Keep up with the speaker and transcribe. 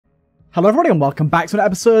Hello everybody and welcome back to an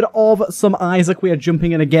episode of Some Isaac. We are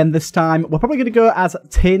jumping in again this time. We're probably going to go as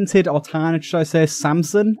Tainted or Tarnished, should I say,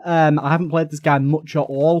 Samson. I haven't played this guy much at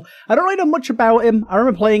all. I don't really know much about him. I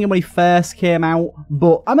remember playing him when he first came out,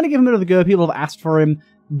 but I'm going to give him another go. People have asked for him.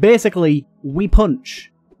 Basically, we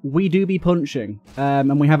punch. We do be punching.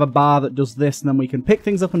 And we have a bar that does this, and then we can pick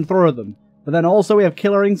things up and throw them. But then also we have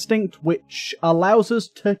Killer Instinct, which allows us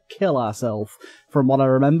to kill ourselves, from what I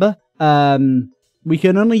remember. We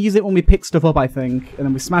can only use it when we pick stuff up, I think, and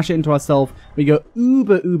then we smash it into ourselves. We go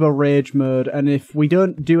uber rage mode, and if we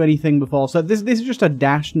don't do anything before... So this is just a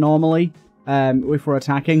dash normally, if we're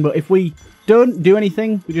attacking, but if we don't do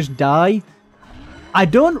anything, we just die. I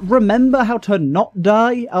don't remember how to not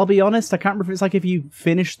die, I'll be honest. I can't remember if it's like if you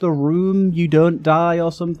finish the room, you don't die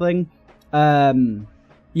or something.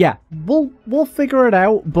 Yeah, we'll figure it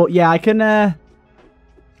out, but yeah, I can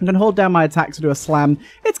hold down my attack to do a slam.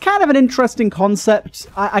 It's kind of an interesting concept.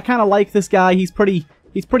 I kind of like this guy. He's pretty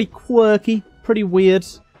quirky, pretty weird.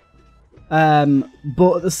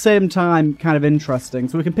 But at the same time, kind of interesting.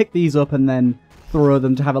 So we can pick these up and then throw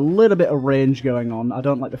them to have a little bit of range going on. I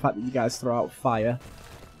don't like the fact that you guys throw out fire.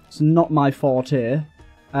 It's not my forte.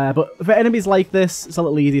 But for enemies like this, it's a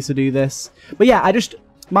little easier to do this. But yeah, I just...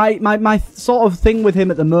 My sort of thing with him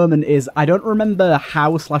at the moment is I don't remember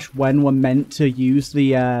how/when we're meant to use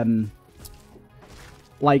the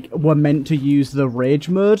rage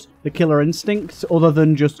mode, the Killer Instinct, other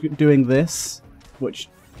than just doing this, which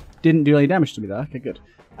didn't do any damage to me there. Okay, good.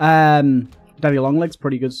 Daddy Longlegs,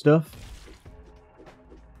 pretty good stuff.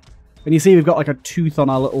 And you see we've got like a tooth on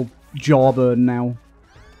our little jawbone now.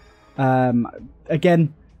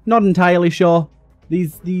 Again, not entirely sure.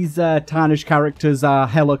 These tarnished characters are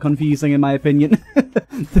hella confusing in my opinion.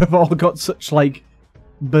 They've all got such like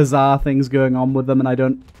bizarre things going on with them and I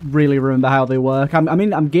don't really remember how they work. I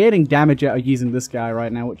mean, I'm gaining damage out of using this guy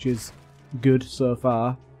right now, which is good so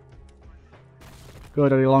far. Go,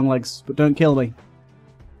 Daddy Longlegs, but don't kill me.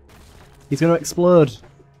 He's going to explode.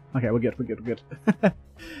 Okay, we're good.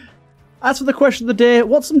 As for the question of the day,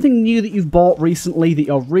 what's something new that you've bought recently that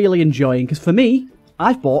you're really enjoying? Because for me,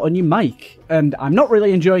 I've bought a new mic, and I'm not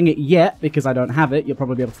really enjoying it yet because I don't have it. You'll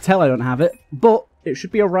probably be able to tell I don't have it, but it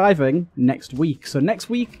should be arriving next week. So next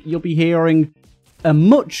week, you'll be hearing a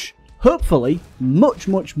hopefully, much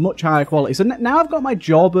higher quality. So now I've got my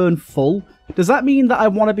jawbone full. Does that mean that I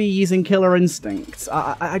want to be using Killer Instincts?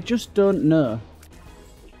 I just don't know.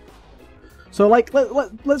 So, like,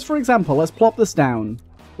 let's, for example, let's plop this down.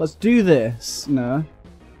 Let's do this. No.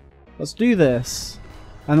 Let's do this.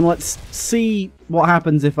 And then let's see what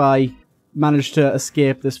happens if I manage to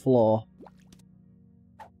escape this floor.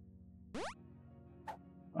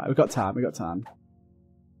 Right, we've got time.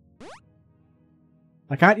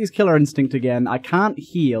 I can't use Killer Instinct again. I can't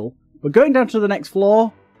heal. But going down to the next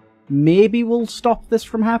floor, maybe we'll stop this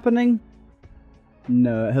from happening.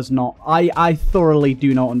 No, it has not. I thoroughly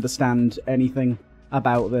do not understand anything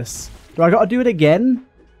about this. Do I got to do it again?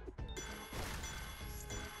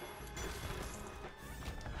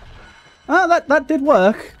 Ah, that did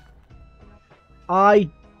work. I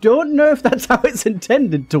don't know if that's how it's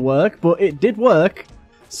intended to work, but it did work.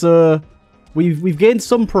 So we've gained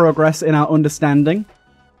some progress in our understanding.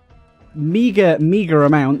 Meager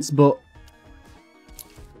amounts, but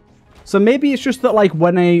so maybe it's just that like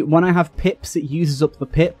when I have pips, it uses up the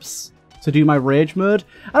pips to do my rage mode.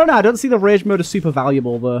 I don't know. I don't see the rage mode as super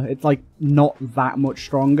valuable though. It's like not that much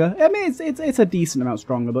stronger. I mean, it's a decent amount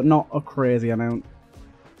stronger, but not a crazy amount.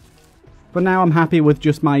 But now I'm happy with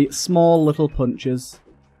just my small little punches.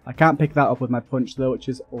 I can't pick that up with my punch though, which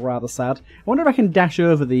is rather sad. I wonder if I can dash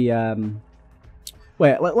over the...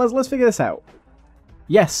 Wait, let's figure this out.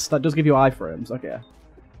 Yes, that does give you iframes. Okay.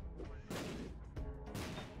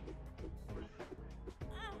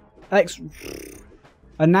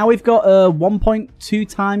 And now we've got a 1.2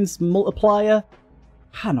 times multiplier.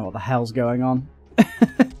 I don't know what the hell's going on.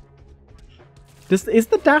 Is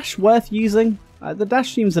the dash worth using? The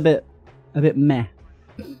dash seems a bit meh.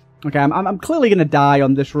 Okay, I'm clearly going to die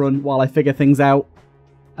on this run while I figure things out.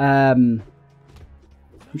 I'm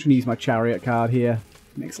just going to use my chariot card here.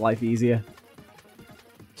 Makes life easier.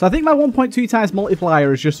 So I think my 1.2 times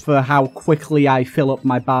multiplier is just for how quickly I fill up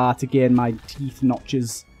my bar to gain my teeth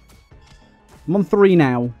notches. I'm on 3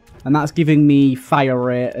 now, and that's giving me fire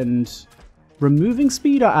rate and removing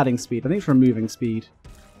speed or adding speed? I think it's removing speed.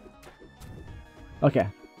 Okay.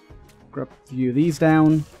 Grab a few of these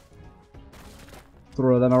down.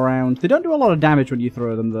 Throw them around. They don't do a lot of damage when you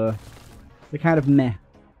throw them, though. They're kind of meh.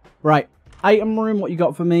 Right. Item room, what you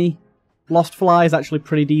got for me? Lost Fly is actually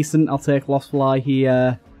pretty decent. I'll take Lost Fly. He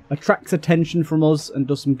attracts attention from us and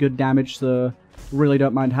does some good damage, so Really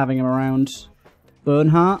don't mind having him around.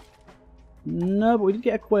 Bernhardt? No, but we did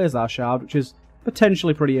get a Quasar Shard, which is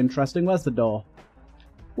potentially pretty interesting. Where's the door?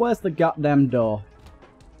 Where's the goddamn door?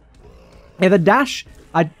 Yeah, the dash...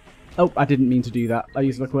 Oh, I didn't mean to do that. I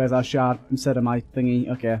used the Quasar Shard instead of my thingy.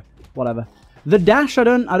 Okay, whatever. The dash, I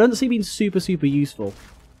don't see being super useful.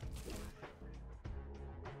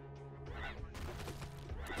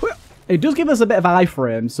 It does give us a bit of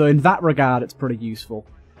iframe, so in that regard, it's pretty useful.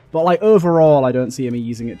 But, like, overall, I don't see me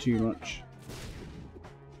using it too much.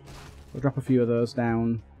 I'll drop a few of those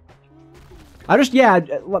down.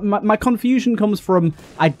 My confusion comes from,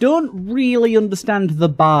 I don't really understand the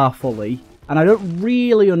bar fully, and I don't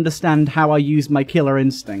really understand how I use my killer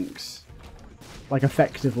instincts, like,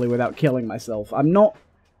 effectively without killing myself. I'm not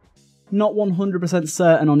 100%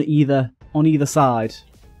 certain on either side.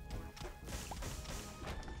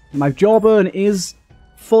 My jawbone is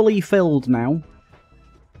fully filled now.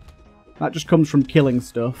 That just comes from killing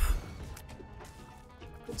stuff.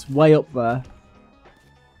 It's way up there.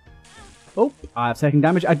 Oh, I've taken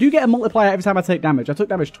damage. I do get a multiplier every time I take damage. I took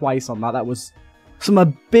damage twice on that. That was some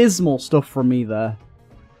abysmal stuff from me there.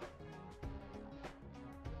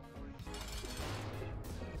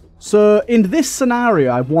 So, in this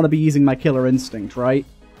scenario, I want to be using my killer instinct, right?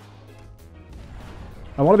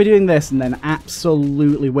 I want to be doing this and then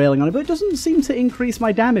absolutely wailing on it, but it doesn't seem to increase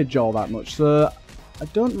my damage all that much, so I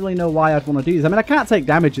don't really know why I'd want to do this. I mean, I can't take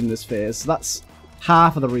damage in this phase, so that's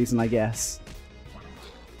half of the reason, I guess.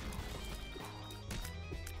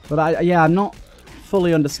 But yeah, I'm not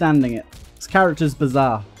fully understanding it. This character's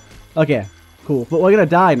bizarre. Okay, cool. But we're going to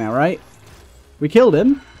die now, right? We killed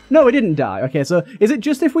him? No, we didn't die. Okay, so is it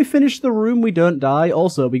just if we finish the room we don't die?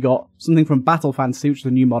 Also, we got something from Battle Fantasy, which is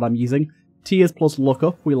the new mod I'm using. Tears plus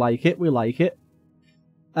lookup. We like it. We like it.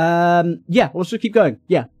 Yeah, let's just keep going.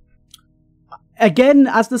 Yeah. Again,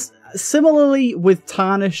 similarly with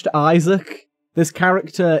Tarnished Isaac, this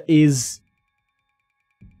character is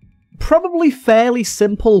probably fairly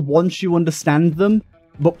simple once you understand them,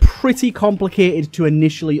 but pretty complicated to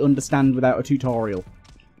initially understand without a tutorial.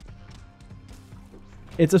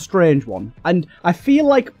 It's a strange one. And I feel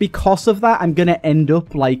like because of that, I'm going to end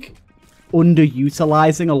up, like,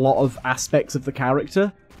 underutilizing a lot of aspects of the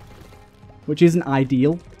character, which isn't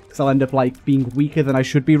ideal, because I'll end up, like, being weaker than I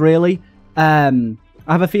should be, really. I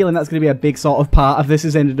have a feeling that's going to be a big sort of part of this,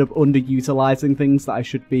 is ended up underutilizing things that I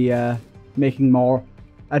should be taking more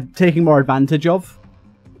advantage of.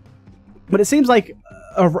 But it seems like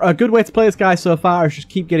a good way to play this guy so far is just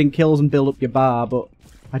keep getting kills and build up your bar, but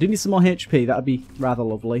I do need some more HP. That would be rather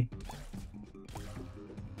lovely.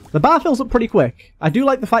 The bar fills up pretty quick. I do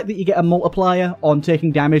like the fact that you get a multiplier on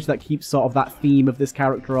taking damage that keeps sort of that theme of this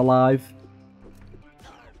character alive.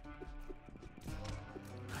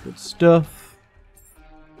 Good stuff.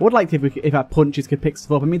 I would like if our punches could pick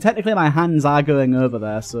stuff up. I mean, technically my hands are going over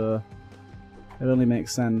there, so it only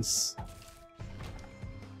makes sense.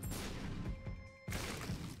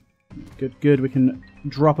 Good, good. We can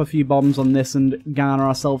drop a few bombs on this and garner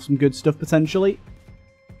ourselves some good stuff, potentially.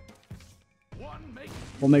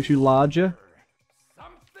 What makes you larger?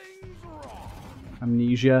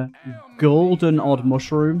 Amnesia. Golden odd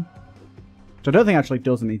mushroom. Which I don't think actually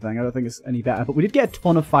does anything. I don't think it's any better. But we did get a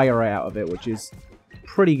ton of fire rate out of it, which is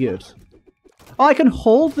pretty good. Oh, I can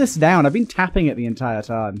hold this down. I've been tapping it the entire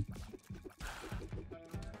time.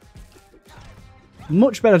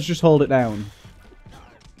 Much better to just hold it down.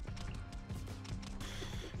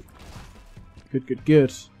 Good, good,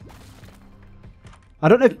 good. I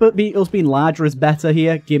don't know if us being larger is better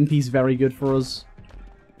here. Gimpy's very good for us.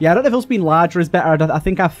 Yeah, I don't know if us being larger is better. I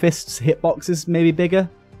think our fist's hitbox is maybe bigger.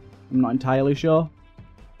 I'm not entirely sure.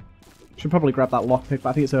 Should probably grab that lockpick, but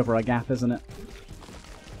I think it's over a gap, isn't it?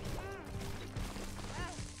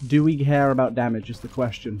 Do we care about damage is the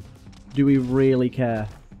question. Do we really care?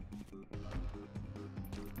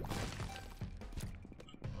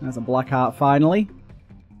 There's a black heart finally.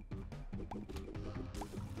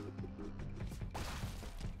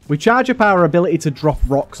 We charge up our ability to drop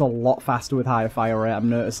rocks a lot faster with higher fire rate, I'm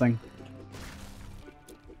noticing.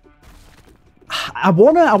 I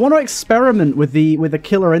wanna experiment with the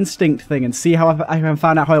killer instinct thing and see how I can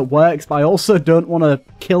find out how it works, but I also don't want to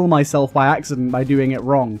kill myself by accident by doing it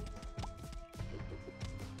wrong.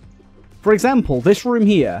 For example, this room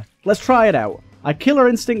here. Let's try it out. I killer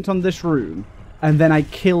instinct on this room, and then I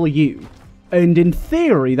kill you. And in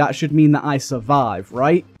theory, that should mean that I survive,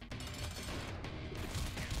 right?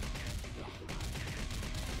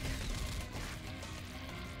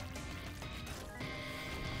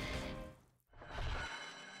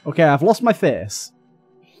 Okay, I've lost my face.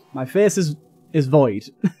 My face is void.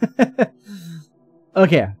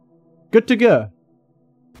 Okay. Good to go.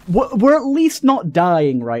 we're at least not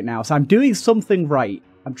dying right now, so I'm doing something right.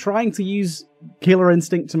 I'm trying to use Killer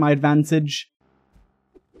Instinct to my advantage.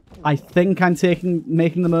 I think I'm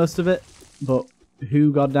making the most of it, but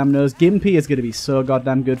who goddamn knows? Gimpy is going to be so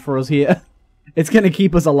goddamn good for us here. It's going to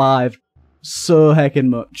keep us alive so heckin'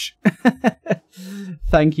 much.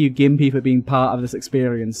 Thank you, Gimpy, for being part of this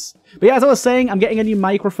experience. But yeah, as I was saying, I'm getting a new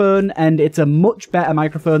microphone, and it's a much better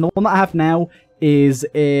microphone. The one that I have now is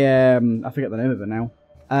a... I forget the name of it now.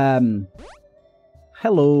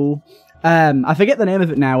 Hello. I forget the name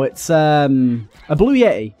of it now. It's a Blue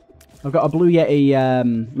Yeti. I've got a Blue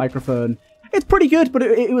Yeti microphone. It's pretty good, but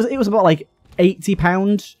it was about like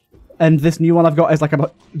 £80, and this new one I've got is like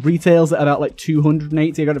about retails at about like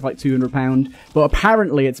 £280. I got it for like £200, but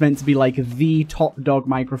apparently it's meant to be like the top dog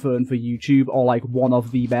microphone for YouTube, or like one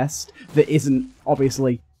of the best. That isn't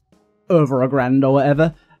obviously over £1,000 or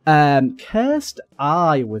whatever. Cursed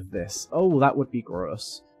eye with this. Oh, that would be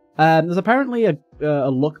gross. There's apparently a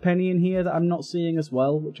luck penny in here that I'm not seeing as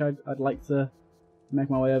well, which I'd like to make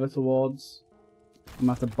my way over towards. I'm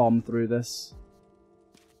gonna have to bomb through this.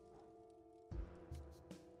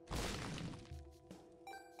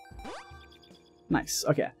 Nice,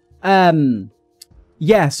 okay.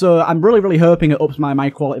 Yeah, so I'm really hoping it ups my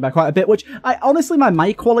mic quality by quite a bit, which, honestly, my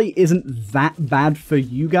mic quality isn't that bad for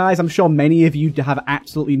you guys. I'm sure many of you have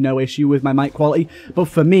absolutely no issue with my mic quality, but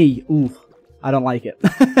for me, ooh, I don't like it.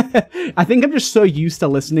 I think I'm just so used to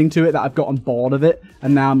listening to it that I've gotten bored of it,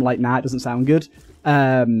 and now I'm like, nah, it doesn't sound good.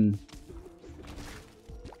 So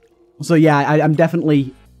yeah, I'm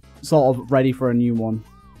definitely sort of ready for a new one.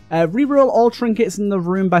 Reroll all trinkets in the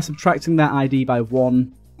room by subtracting their ID by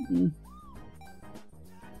 1.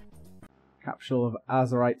 Capsule of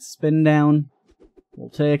Azurite spin down. We'll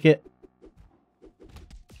take it.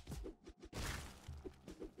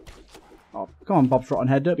 Oh, come on, Bob's rotten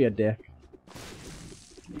head, don't be a dick.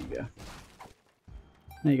 There you go.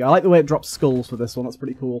 There you go. I like the way it drops skulls for this one, that's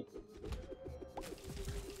pretty cool.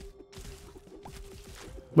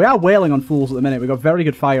 We are wailing on fools at the minute. We've got very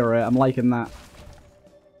good fire rate. I'm liking that.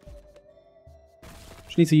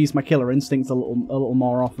 Just need to use my killer instincts a little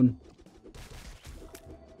more often.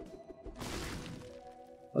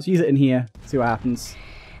 Let's use it in here. See what happens.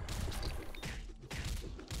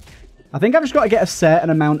 I think I've just got to get a certain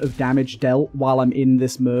amount of damage dealt while I'm in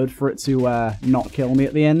this mode for it to not kill me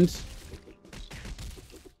at the end.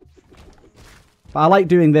 But I like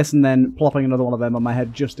doing this and then plopping another one of them on my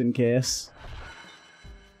head just in case.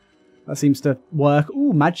 That seems to work.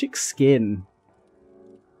 Ooh, magic skin.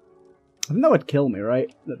 I think that would kill me,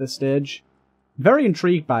 right? At this stage. Very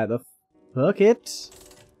intrigued by the... Fuck it.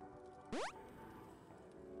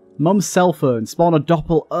 Mum's cell phone. Spawn a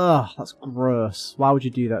doppel... Ugh, that's gross. Why would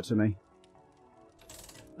you do that to me?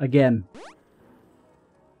 Again.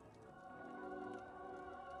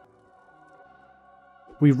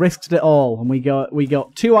 We risked it all, and we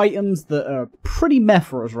got 2 items that are pretty meh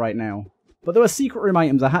for us right now. But there were secret room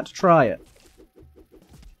items. I had to try it.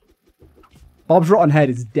 Bob's rotten head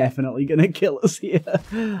is definitely going to kill us here.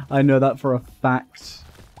 I know that for a fact.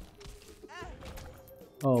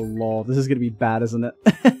 Oh, Lord. This is going to be bad, isn't it?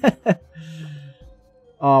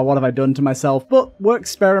 Oh, what have I done to myself? But we're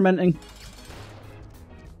experimenting.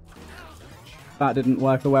 That didn't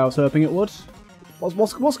work the way I was hoping it would.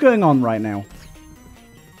 What's going on right now?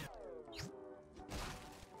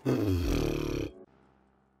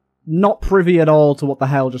 Not privy at all to what the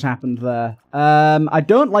hell just happened there. I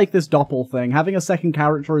don't like this doppel thing. Having a second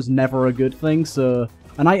character is never a good thing, so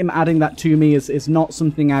an item adding that to me is not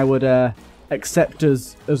something I would accept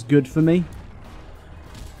as good for me.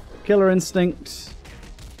 Killer instinct.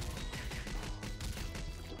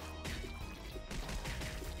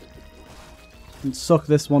 And suck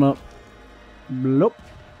this one up. Bloop.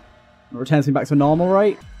 It returns me back to normal,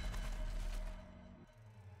 right?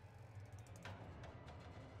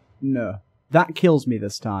 No. That kills me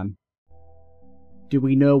this time. Do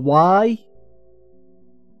we know why?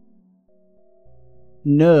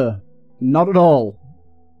 No. Not at all.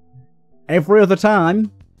 Every other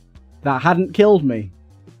time, that hadn't killed me.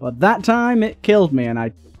 But that time, it killed me, and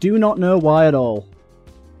I do not know why at all.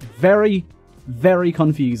 Very, very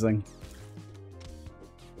confusing.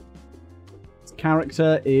 This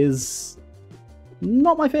character is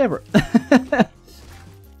not my favourite.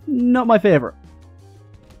 Not my favourite.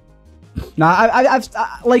 Now,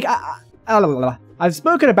 I've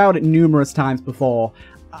spoken about it numerous times before.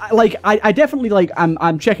 I definitely,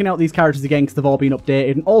 I'm checking out these characters again because they've all been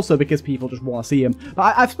updated, and also because people just want to see them.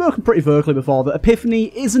 But I've spoken pretty vocally before that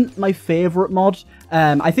Epiphany isn't my favourite mod.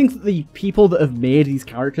 I think that the people that have made these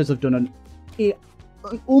characters have done an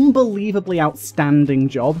unbelievably outstanding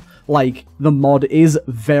job. Like, the mod is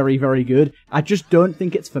very, very good. I just don't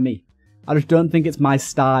think it's for me. I just don't think it's my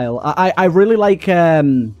style. I really like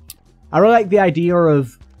the idea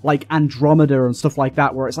of like Andromeda and stuff like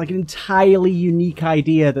that, where it's like an entirely unique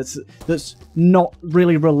idea that's not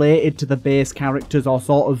really related to the base characters or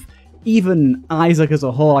sort of even Isaac as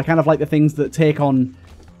a whole. I kind of like the things that take on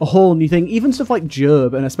a whole new thing. Even stuff like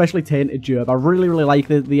Job, and especially Tainted Job. I really, really like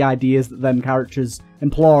the ideas that them characters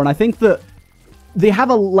implore, and I think that they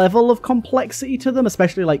have a level of complexity to them,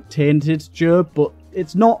 especially like Tainted Job, but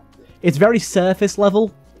it's not... It's very surface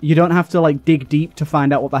level. You don't have to like dig deep to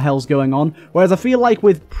find out what the hell's going on. Whereas I feel like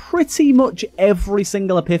with pretty much every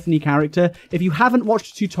single Epiphany character, if you haven't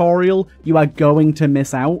watched a tutorial, you are going to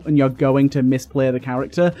miss out and you're going to misplay the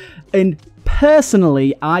character. And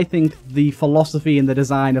personally, I think the philosophy and the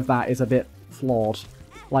design of that is a bit flawed.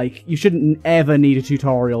 Like, you shouldn't ever need a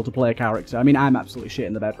tutorial to play a character. I mean, I'm absolutely shit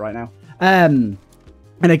in the bed right now.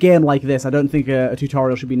 And a game like this, I don't think a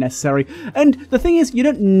tutorial should be necessary. And the thing is, you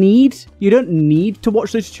don't need to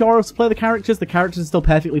watch the tutorials to play the characters. The characters are still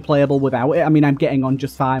perfectly playable without it. I mean, I'm getting on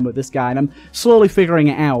just fine with this guy, and I'm slowly figuring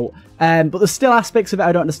it out. But there's still aspects of it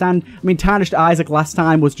I don't understand. I mean, Tarnished Isaac last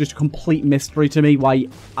time was just a complete mystery to me. Why?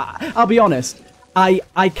 I'll be honest.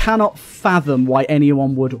 I cannot fathom why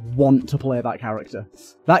anyone would want to play that character.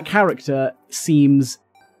 That character seems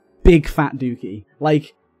big fat dookie.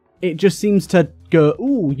 Like, it just seems to go,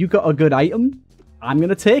 ooh, you got a good item. I'm going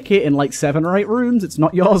to take it in like 7 or 8 rooms. It's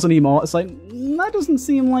not yours anymore. It's like, that doesn't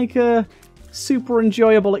seem like a super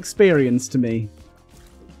enjoyable experience to me.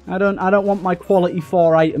 I don't want my quality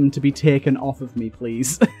 4 item to be taken off of me,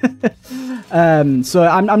 please. So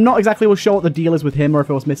I'm not exactly sure what the deal is with him or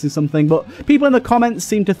if I was missing something, but people in the comments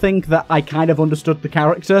seem to think that I kind of understood the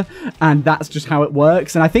character, and that's just how it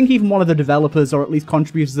works. And I think even one of the developers, or at least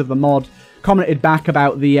contributors of the mod, commented back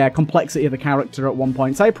about the complexity of the character at one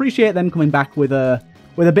point. So I appreciate them coming back with a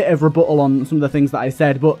bit of rebuttal on some of the things that I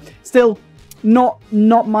said, but still not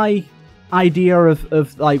my idea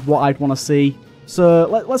of like what I'd want to see. So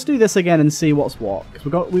let's do this again and see what's what,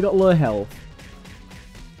 because we got low health.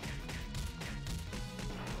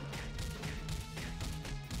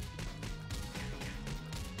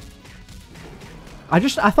 I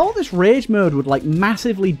thought this rage mode would like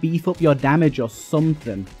massively beef up your damage or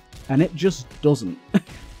something, and it just doesn't.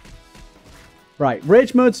 Right,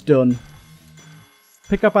 rage mode's done.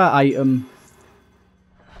 Pick up our item,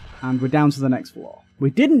 and we're down to the next floor. We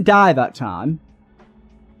didn't die that time.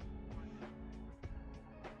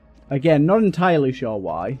 Again, not entirely sure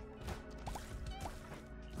why.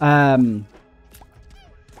 Oh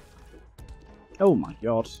my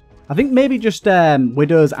god. I think maybe just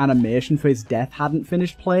Widow's animation for his death hadn't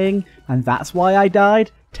finished playing, and that's why I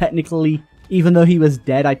died. Technically, even though he was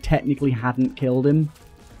dead, I technically hadn't killed him.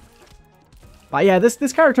 But yeah,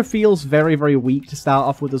 this character feels very, very weak to start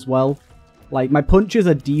off with as well. Like, my punches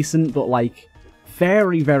are decent, but like,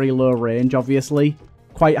 very, very low range, obviously.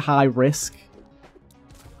 Quite high risk.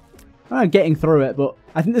 I'm getting through it, but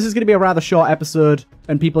I think this is going to be a rather short episode,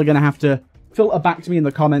 and people are going to have to filter back to me in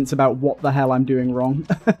the comments about what the hell I'm doing wrong.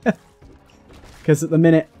 Because at the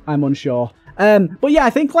minute, I'm unsure. But yeah, I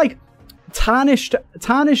think, like, Tarnished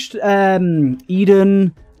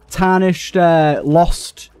Eden, Tarnished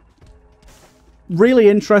Lost, really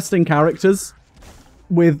interesting characters,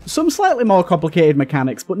 with some slightly more complicated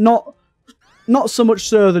mechanics, but not so much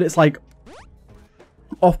so that it's, like,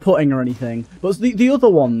 off-putting or anything. But the other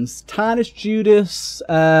ones, Tarnished Judas,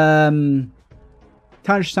 Tarnished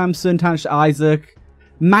Samson, Tarnished Isaac,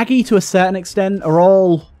 Maggie to a certain extent, are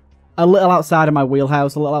all a little outside of my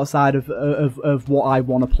wheelhouse, a little outside of what I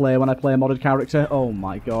want to play when I play a modded character. Oh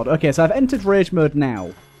my god. Okay, so I've entered rage mode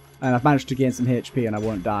now, and I've managed to gain some HP and I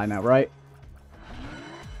won't die now, right?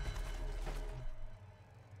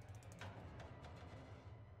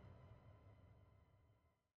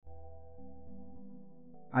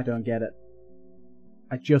 I don't get it.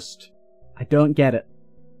 I don't get it.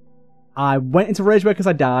 I went into rage mode because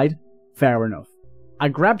I died. Fair enough. I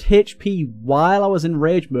grabbed HP while I was in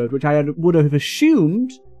rage mode, which I would have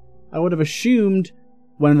assumed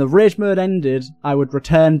when the rage mode ended, I would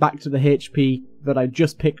return back to the HP that I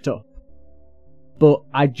just picked up. But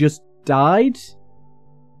I just died?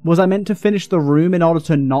 Was I meant to finish the room in order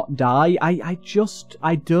to not die? I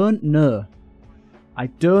don't know. I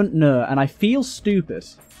don't know, and I feel stupid.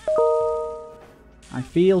 I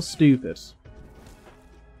feel stupid.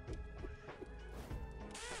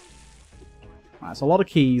 That's a lot of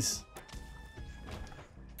keys.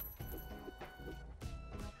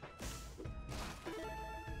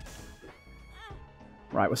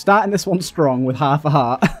 Right, we're starting this one strong with half a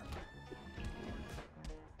heart.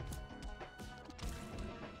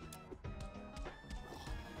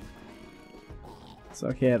 It's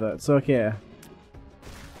okay, though. It's okay.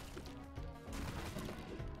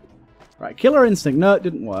 Right, Killer Instinct. No, it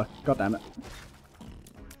didn't work. God damn it.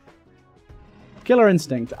 Killer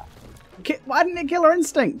Instinct. Why didn't it Killer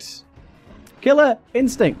Instinct? Killer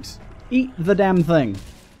Instinct. Eat the damn thing.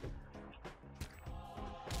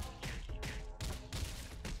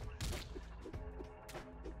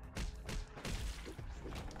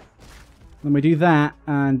 Then we do that,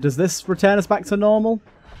 and does this return us back to normal?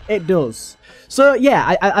 It does. So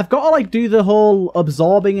yeah, I've got to like do the whole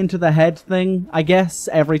absorbing into the head thing, I guess,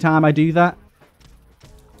 every time I do that.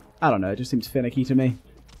 I don't know, it just seems finicky to me.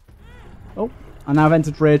 Oh, and now I've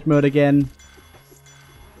entered rage mode again.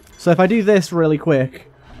 So if I do this really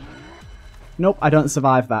quick... Nope, I don't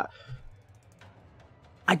survive that.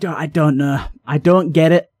 I don't know. I don't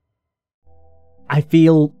get it. I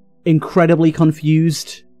feel incredibly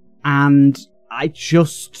confused, and I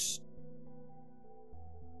just...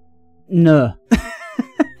 No.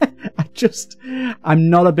 I'm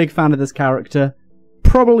not a big fan of this character.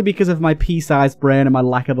 Probably because of my pea-sized brain and my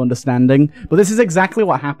lack of understanding. But this is exactly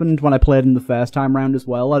what happened when I played him the first time round as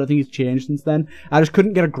well. I don't think he's changed since then. I just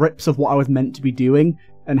couldn't get a grips of what I was meant to be doing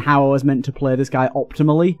and how I was meant to play this guy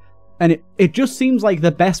optimally. And it just seems like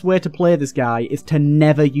the best way to play this guy is to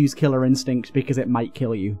never use Killer Instinct because it might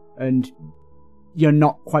kill you. And you're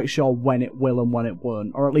not quite sure when it will and when it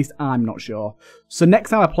won't. Or at least I'm not sure. So next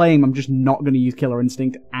time I play him, I'm just not going to use Killer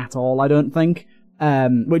Instinct at all, I don't think.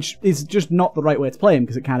 Which is just not the right way to play him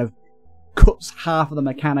because it kind of cuts half of the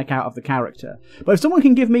mechanic out of the character. But if someone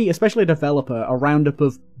can give me, especially a developer, a roundup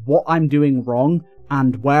of what I'm doing wrong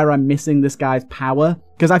and where I'm missing this guy's power,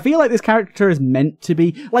 because I feel like this character is meant to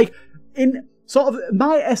be, like, in sort of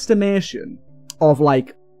my estimation of,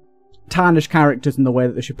 like, tarnished characters and the way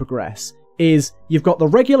that they should progress, is you've got the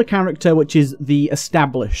regular character, which is the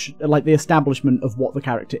establishment of what the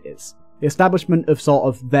character is. The establishment of sort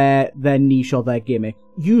of their niche or their gimmick.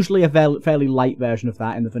 Usually a fairly light version of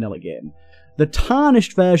that in the vanilla game. The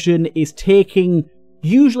tarnished version is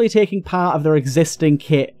usually taking part of their existing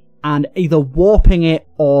kit and either warping it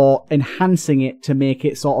or enhancing it to make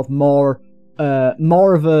it sort of more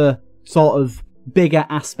of a sort of bigger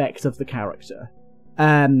aspect of the character.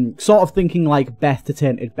 Sort of thinking like Beth to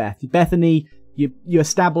Tainted Beth. Bethany, you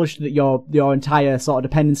establish that your entire sort of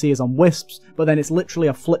dependency is on wisps, but then it's literally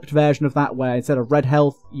a flipped version of that where instead of red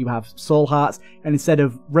health, you have soul hearts, and instead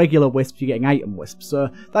of regular wisps, you're getting item wisps. So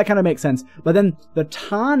that kind of makes sense. But then the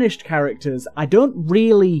tarnished characters, I don't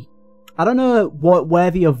know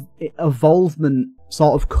where the evolvement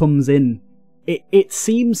sort of comes in. It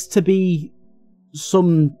seems to be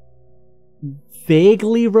some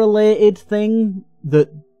vaguely related thing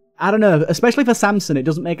that, I don't know, especially for Samson, it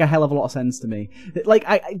doesn't make a hell of a lot of sense to me. Like,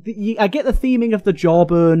 I get the theming of the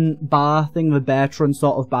jawbone bar thing, the Bertrand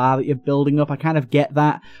sort of bar that you're building up. I kind of get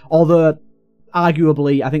that. Although,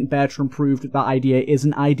 arguably, I think Bertrand proved that idea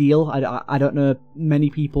isn't ideal. I don't know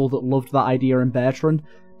many people that loved that idea in Bertrand.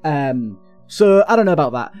 So, I don't know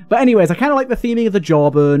about that. But anyways, I kind of like the theming of the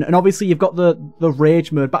jawbone, and obviously you've got the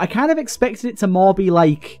rage mode, but I kind of expected it to more be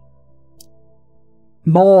like...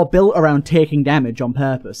 more built around taking damage on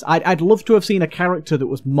purpose. I'd love to have seen a character that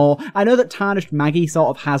was more... I know that Tarnished Maggie sort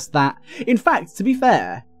of has that. In fact, to be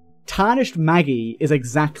fair, Tarnished Maggie is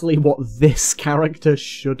exactly what this character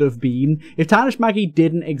should have been. If Tarnished Maggie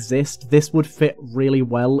didn't exist, this would fit really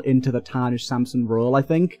well into the Tarnished Samson role, I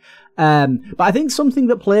think. But I think something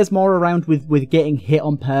that plays more around with getting hit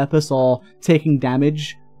on purpose or taking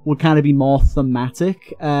damage would kind of be more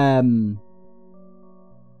thematic.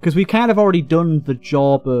 Because we've kind of already done the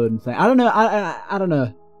jawbone thing. I don't know. I don't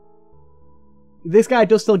know. This guy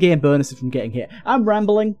does still gain bonuses from getting hit. I'm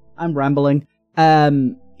rambling.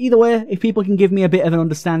 Either way, if people can give me a bit of an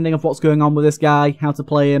understanding of what's going on with this guy, how to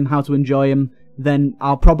play him, how to enjoy him, then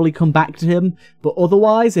I'll probably come back to him. But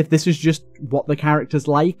otherwise, if this is just what the character's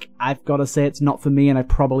like, I've got to say it's not for me and I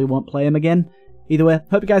probably won't play him again. Either way,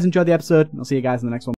 hope you guys enjoyed the episode, and I'll see you guys in the next one.